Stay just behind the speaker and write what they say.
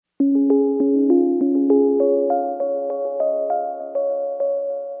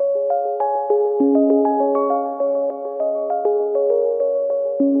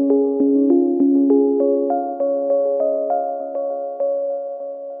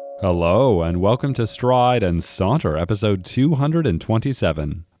Hello, and welcome to Stride and Saunter, episode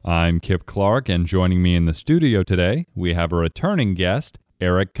 227. I'm Kip Clark, and joining me in the studio today, we have a returning guest,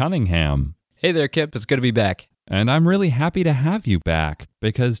 Eric Cunningham. Hey there, Kip. It's good to be back. And I'm really happy to have you back,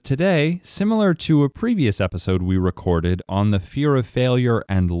 because today, similar to a previous episode we recorded on the fear of failure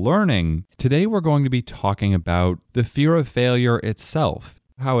and learning, today we're going to be talking about the fear of failure itself,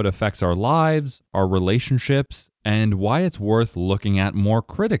 how it affects our lives, our relationships, and why it's worth looking at more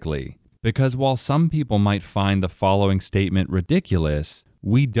critically. Because while some people might find the following statement ridiculous,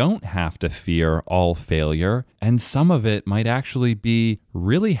 we don't have to fear all failure, and some of it might actually be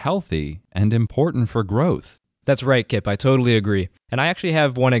really healthy and important for growth. That's right, Kip. I totally agree. And I actually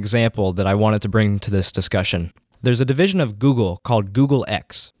have one example that I wanted to bring to this discussion. There's a division of Google called Google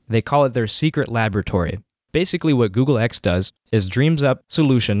X. They call it their secret laboratory. Basically, what Google X does is dreams up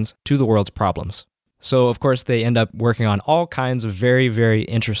solutions to the world's problems. So, of course, they end up working on all kinds of very, very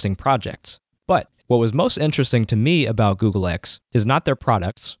interesting projects. But what was most interesting to me about Google X is not their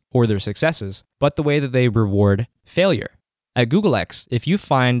products or their successes, but the way that they reward failure. At Google X, if you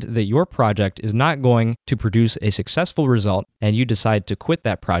find that your project is not going to produce a successful result and you decide to quit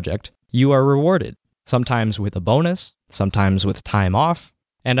that project, you are rewarded, sometimes with a bonus, sometimes with time off.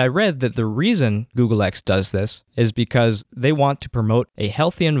 And I read that the reason Google X does this is because they want to promote a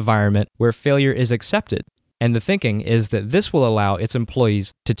healthy environment where failure is accepted. And the thinking is that this will allow its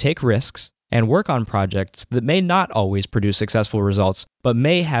employees to take risks and work on projects that may not always produce successful results, but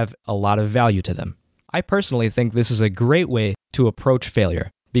may have a lot of value to them. I personally think this is a great way to approach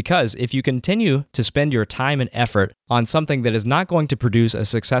failure, because if you continue to spend your time and effort on something that is not going to produce a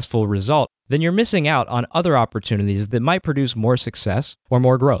successful result, then you're missing out on other opportunities that might produce more success or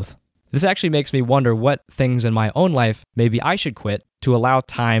more growth. This actually makes me wonder what things in my own life maybe I should quit to allow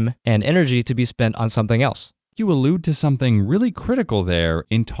time and energy to be spent on something else. You allude to something really critical there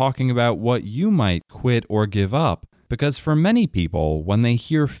in talking about what you might quit or give up, because for many people, when they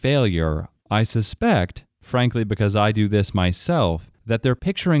hear failure, I suspect, frankly because I do this myself, that they're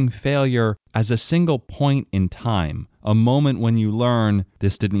picturing failure as a single point in time, a moment when you learn,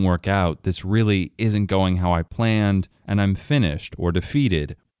 this didn't work out, this really isn't going how I planned, and I'm finished or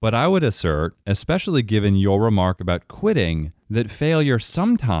defeated. But I would assert, especially given your remark about quitting, that failure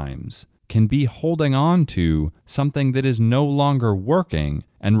sometimes can be holding on to something that is no longer working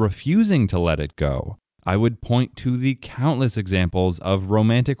and refusing to let it go. I would point to the countless examples of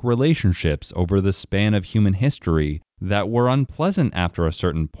romantic relationships over the span of human history that were unpleasant after a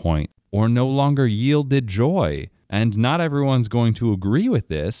certain point or no longer yielded joy. And not everyone's going to agree with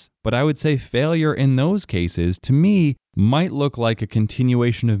this, but I would say failure in those cases, to me, might look like a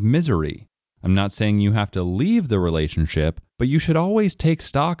continuation of misery. I'm not saying you have to leave the relationship, but you should always take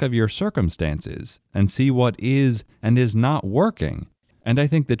stock of your circumstances and see what is and is not working. And I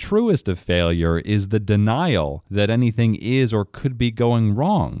think the truest of failure is the denial that anything is or could be going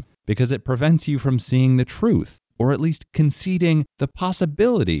wrong, because it prevents you from seeing the truth, or at least conceding the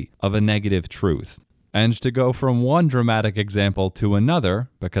possibility of a negative truth. And to go from one dramatic example to another,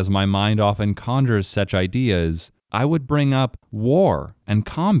 because my mind often conjures such ideas, I would bring up war and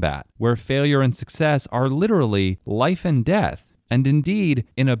combat, where failure and success are literally life and death. And indeed,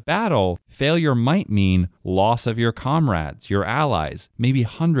 in a battle, failure might mean loss of your comrades, your allies, maybe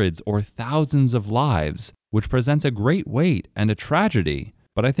hundreds or thousands of lives, which presents a great weight and a tragedy.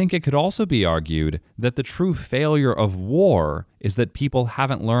 But I think it could also be argued that the true failure of war is that people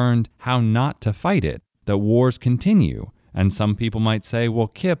haven't learned how not to fight it, that wars continue. And some people might say, well,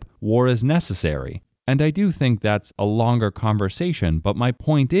 Kip, war is necessary. And I do think that's a longer conversation, but my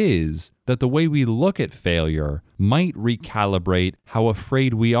point is that the way we look at failure might recalibrate how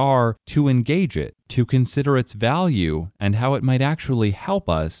afraid we are to engage it, to consider its value, and how it might actually help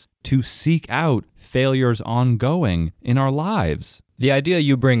us to seek out failures ongoing in our lives. The idea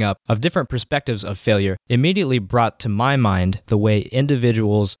you bring up of different perspectives of failure immediately brought to my mind the way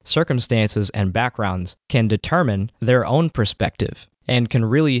individuals' circumstances and backgrounds can determine their own perspective and can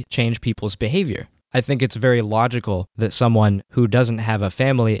really change people's behavior. I think it's very logical that someone who doesn't have a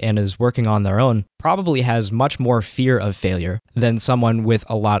family and is working on their own probably has much more fear of failure than someone with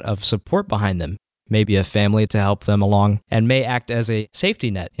a lot of support behind them, maybe a family to help them along, and may act as a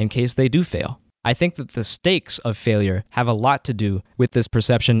safety net in case they do fail. I think that the stakes of failure have a lot to do with this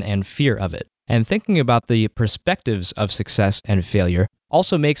perception and fear of it. And thinking about the perspectives of success and failure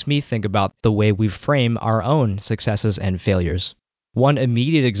also makes me think about the way we frame our own successes and failures. One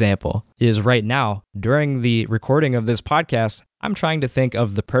immediate example is right now, during the recording of this podcast, I'm trying to think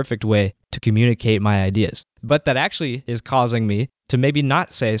of the perfect way to communicate my ideas. But that actually is causing me to maybe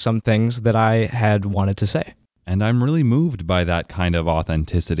not say some things that I had wanted to say. And I'm really moved by that kind of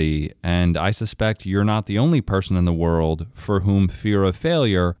authenticity, and I suspect you're not the only person in the world for whom fear of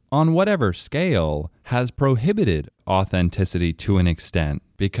failure, on whatever scale, has prohibited authenticity to an extent,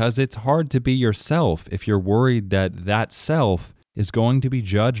 because it's hard to be yourself if you're worried that that self is going to be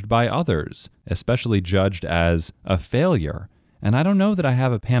judged by others, especially judged as a failure. And I don't know that I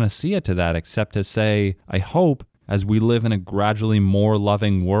have a panacea to that except to say, I hope, as we live in a gradually more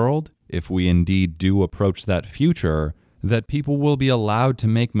loving world, if we indeed do approach that future, that people will be allowed to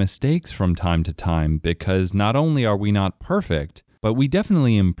make mistakes from time to time, because not only are we not perfect, but we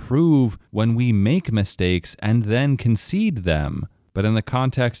definitely improve when we make mistakes and then concede them. But in the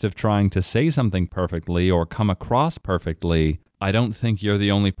context of trying to say something perfectly or come across perfectly, I don't think you're the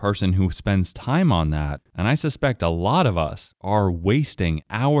only person who spends time on that, and I suspect a lot of us are wasting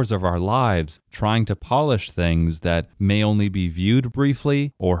hours of our lives trying to polish things that may only be viewed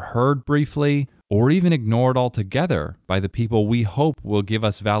briefly or heard briefly, or even ignored altogether by the people we hope will give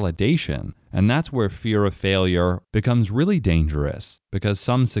us validation. And that's where fear of failure becomes really dangerous, because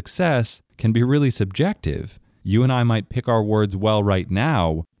some success can be really subjective. You and I might pick our words well right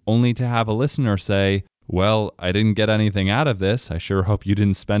now, only to have a listener say, well, I didn't get anything out of this. I sure hope you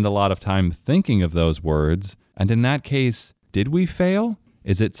didn't spend a lot of time thinking of those words. And in that case, did we fail?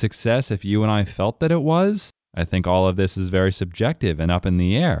 Is it success if you and I felt that it was? I think all of this is very subjective and up in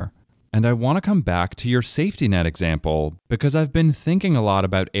the air. And I want to come back to your safety net example, because I've been thinking a lot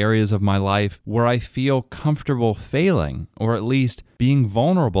about areas of my life where I feel comfortable failing, or at least being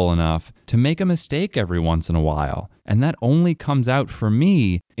vulnerable enough to make a mistake every once in a while. And that only comes out for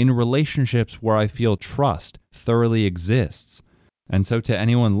me in relationships where I feel trust thoroughly exists. And so to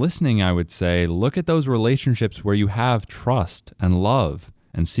anyone listening, I would say, look at those relationships where you have trust and love,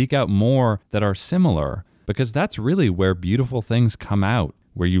 and seek out more that are similar, because that's really where beautiful things come out,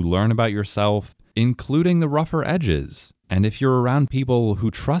 where you learn about yourself, including the rougher edges. And if you're around people who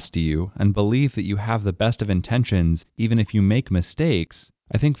trust you and believe that you have the best of intentions, even if you make mistakes,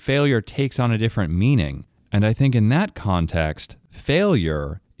 I think failure takes on a different meaning. And I think in that context,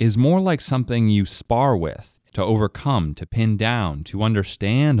 failure is more like something you spar with, to overcome, to pin down, to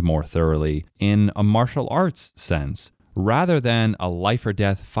understand more thoroughly in a martial arts sense, rather than a life or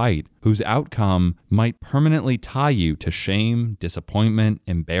death fight whose outcome might permanently tie you to shame, disappointment,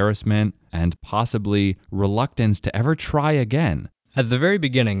 embarrassment, and possibly reluctance to ever try again. At the very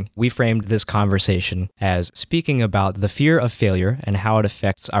beginning, we framed this conversation as speaking about the fear of failure and how it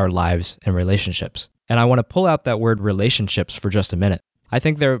affects our lives and relationships. And I want to pull out that word relationships for just a minute. I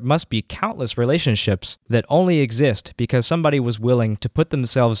think there must be countless relationships that only exist because somebody was willing to put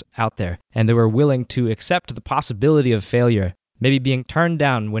themselves out there and they were willing to accept the possibility of failure, maybe being turned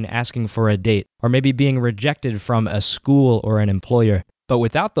down when asking for a date, or maybe being rejected from a school or an employer. But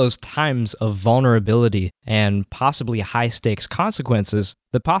without those times of vulnerability and possibly high-stakes consequences,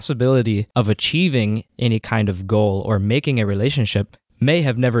 the possibility of achieving any kind of goal or making a relationship may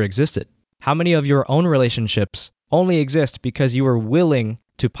have never existed. How many of your own relationships only exist because you were willing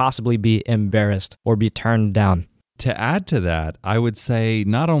to possibly be embarrassed or be turned down? To add to that, I would say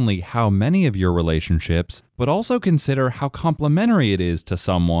not only how many of your relationships, but also consider how complementary it is to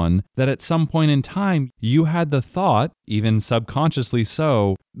someone that at some point in time you had the thought, even subconsciously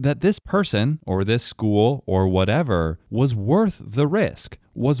so, that this person or this school or whatever was worth the risk,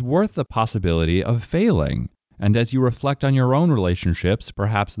 was worth the possibility of failing. And as you reflect on your own relationships,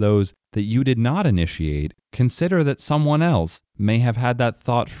 perhaps those that you did not initiate, consider that someone else may have had that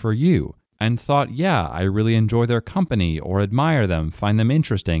thought for you and thought, yeah, I really enjoy their company or admire them, find them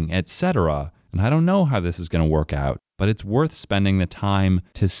interesting, etc. And I don't know how this is going to work out, but it's worth spending the time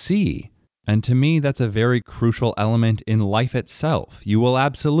to see. And to me, that's a very crucial element in life itself. You will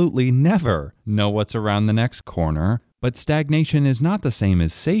absolutely never know what's around the next corner, but stagnation is not the same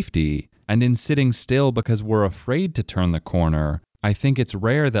as safety. And in sitting still because we're afraid to turn the corner, I think it's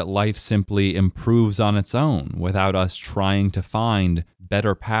rare that life simply improves on its own without us trying to find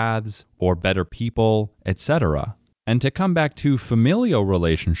better paths or better people, etc. And to come back to familial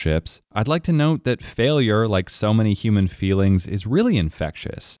relationships, I'd like to note that failure, like so many human feelings, is really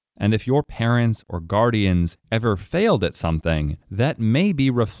infectious. And if your parents or guardians ever failed at something, that may be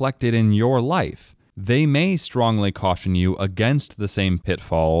reflected in your life. They may strongly caution you against the same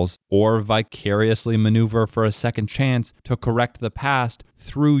pitfalls or vicariously maneuver for a second chance to correct the past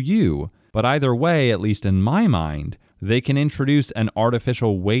through you. But either way, at least in my mind, they can introduce an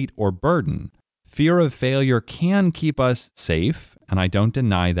artificial weight or burden. Fear of failure can keep us safe, and I don't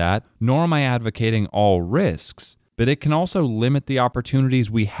deny that, nor am I advocating all risks, but it can also limit the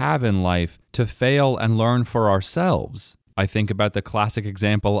opportunities we have in life to fail and learn for ourselves. I think about the classic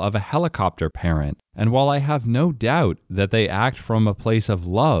example of a helicopter parent, and while I have no doubt that they act from a place of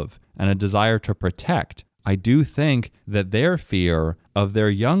love and a desire to protect, I do think that their fear of their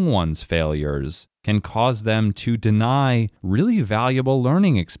young ones' failures can cause them to deny really valuable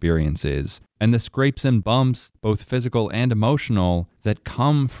learning experiences and the scrapes and bumps, both physical and emotional, that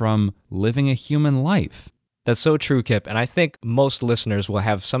come from living a human life. That's so true, Kip, and I think most listeners will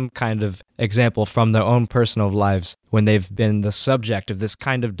have some kind of example from their own personal lives when they've been the subject of this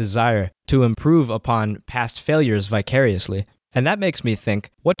kind of desire to improve upon past failures vicariously. And that makes me think,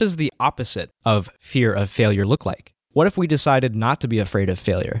 what does the opposite of fear of failure look like? What if we decided not to be afraid of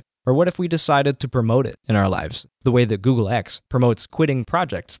failure? Or what if we decided to promote it in our lives, the way that Google X promotes quitting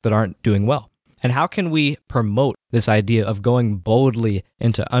projects that aren't doing well? And how can we promote this idea of going boldly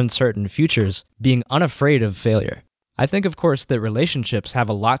into uncertain futures, being unafraid of failure? I think, of course, that relationships have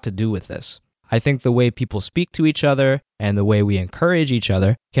a lot to do with this. I think the way people speak to each other and the way we encourage each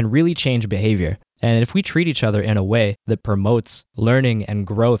other can really change behavior. And if we treat each other in a way that promotes learning and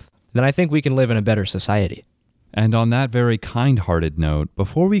growth, then I think we can live in a better society. And on that very kind-hearted note,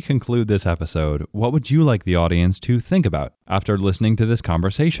 before we conclude this episode, what would you like the audience to think about after listening to this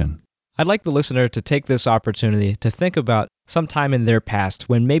conversation? I'd like the listener to take this opportunity to think about some time in their past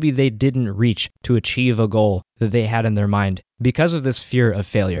when maybe they didn't reach to achieve a goal that they had in their mind because of this fear of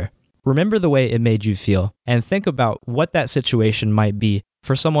failure. Remember the way it made you feel and think about what that situation might be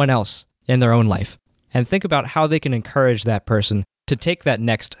for someone else in their own life. And think about how they can encourage that person to take that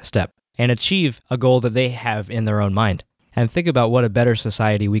next step and achieve a goal that they have in their own mind. And think about what a better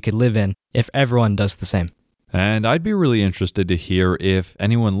society we could live in if everyone does the same. And I'd be really interested to hear if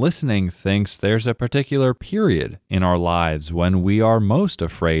anyone listening thinks there's a particular period in our lives when we are most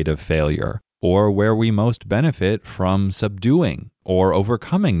afraid of failure, or where we most benefit from subduing or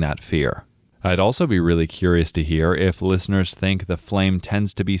overcoming that fear. I'd also be really curious to hear if listeners think the flame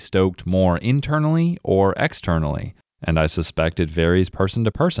tends to be stoked more internally or externally, and I suspect it varies person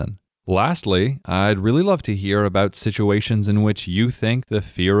to person. Lastly, I'd really love to hear about situations in which you think the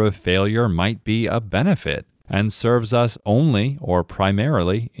fear of failure might be a benefit and serves us only or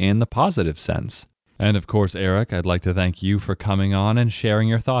primarily in the positive sense. And of course, Eric, I'd like to thank you for coming on and sharing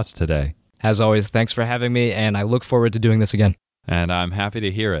your thoughts today. As always, thanks for having me, and I look forward to doing this again. And I'm happy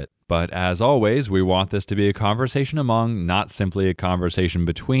to hear it. But as always, we want this to be a conversation among, not simply a conversation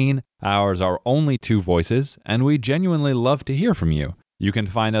between. Ours are only two voices, and we genuinely love to hear from you. You can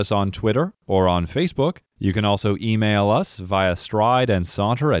find us on Twitter or on Facebook. You can also email us via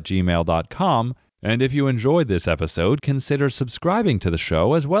strideandsaunter@gmail.com. And if you enjoyed this episode, consider subscribing to the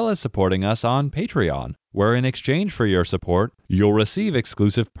show as well as supporting us on Patreon, where in exchange for your support, you'll receive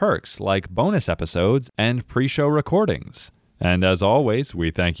exclusive perks like bonus episodes and pre-show recordings. And as always, we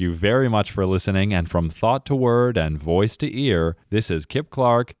thank you very much for listening, and from thought to word and voice to ear, this is Kip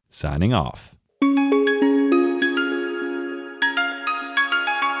Clark signing off.